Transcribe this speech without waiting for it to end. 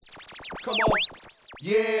Come on.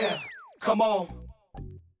 Yeah. Come on.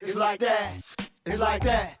 It's like that. It's like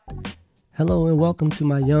that. Hello and welcome to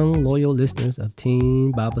my young, loyal listeners of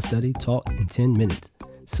Teen Bible Study Taught in 10 Minutes.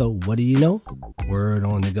 So what do you know? Word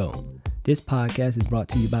on the go. This podcast is brought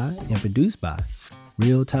to you by and produced by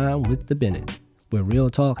Real Time with the Bennett, where real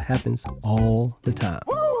talk happens all the time.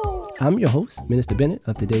 I'm your host, Minister Bennett,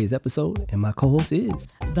 of today's episode, and my co-host is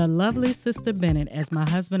the lovely Sister Bennett, as my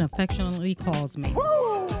husband affectionately calls me.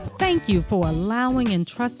 Thank you for allowing and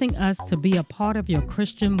trusting us to be a part of your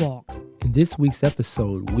Christian walk. In this week's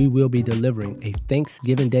episode, we will be delivering a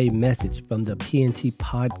Thanksgiving Day message from the PNT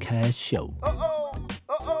Podcast Show.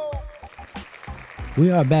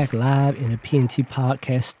 We are back live in the PNT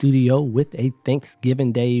Podcast studio with a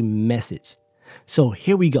Thanksgiving Day message. So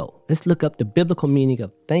here we go. Let's look up the biblical meaning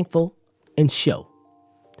of thankful and show.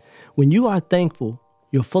 When you are thankful,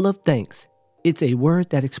 you're full of thanks. It's a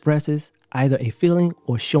word that expresses either a feeling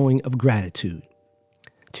or showing of gratitude.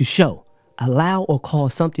 To show, allow or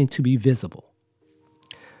cause something to be visible.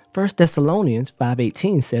 1 Thessalonians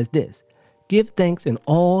 5:18 says this, "Give thanks in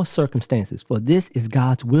all circumstances, for this is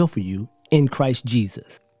God's will for you in Christ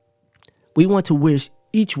Jesus." We want to wish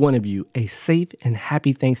each one of you a safe and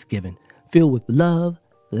happy Thanksgiving, filled with love,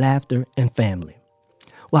 laughter, and family.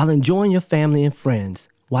 While enjoying your family and friends,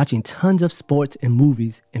 watching tons of sports and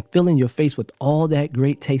movies, and filling your face with all that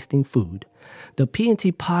great tasting food, the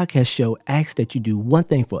PNT Podcast Show asks that you do one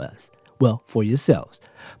thing for us, well, for yourselves,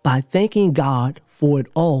 by thanking God for it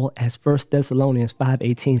all, as 1 Thessalonians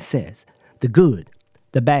 5:18 says, the good,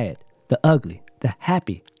 the bad, the ugly, the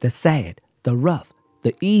happy, the sad, the rough,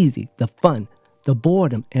 the easy, the fun, the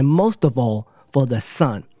boredom, and most of all, for the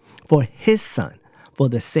Son, for His Son, for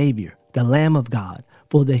the Savior, the Lamb of God,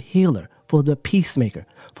 for the healer, for the peacemaker,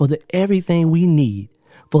 for the everything we need,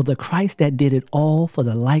 for the Christ that did it all for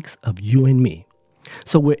the likes of you and me.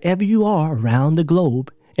 So wherever you are around the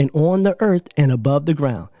globe and on the earth and above the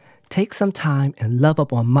ground, take some time and love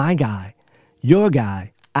up on my guy, your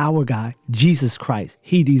guy, our guy, Jesus Christ.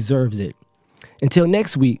 He deserves it. Until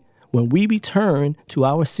next week, when we return to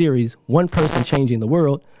our series, One Person Changing the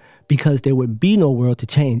World, because there would be no world to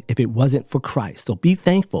change if it wasn't for Christ. So be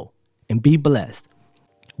thankful and be blessed.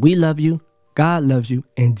 We love you, God loves you,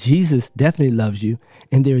 and Jesus definitely loves you,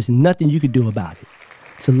 and there is nothing you can do about it.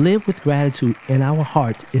 To live with gratitude in our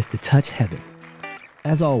hearts is to touch heaven.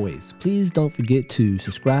 As always, please don't forget to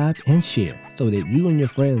subscribe and share so that you and your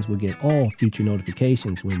friends will get all future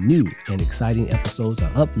notifications when new and exciting episodes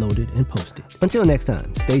are uploaded and posted. Until next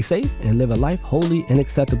time, stay safe and live a life holy and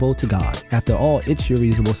acceptable to God. After all, it's your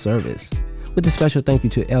reasonable service. With a special thank you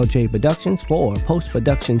to LJ Productions for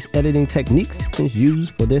post-productions editing techniques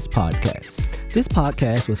used for this podcast. This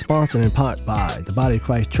podcast was sponsored in part by the Body of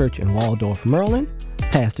Christ Church in Waldorf, Maryland,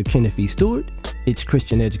 Pastor Kenneth E. Stewart, its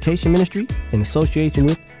Christian Education Ministry, in association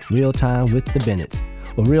with Real Time with the Bennetts.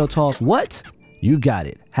 Well, real talk, what? You got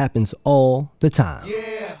it. Happens all the time.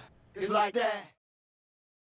 Yeah, it's like that.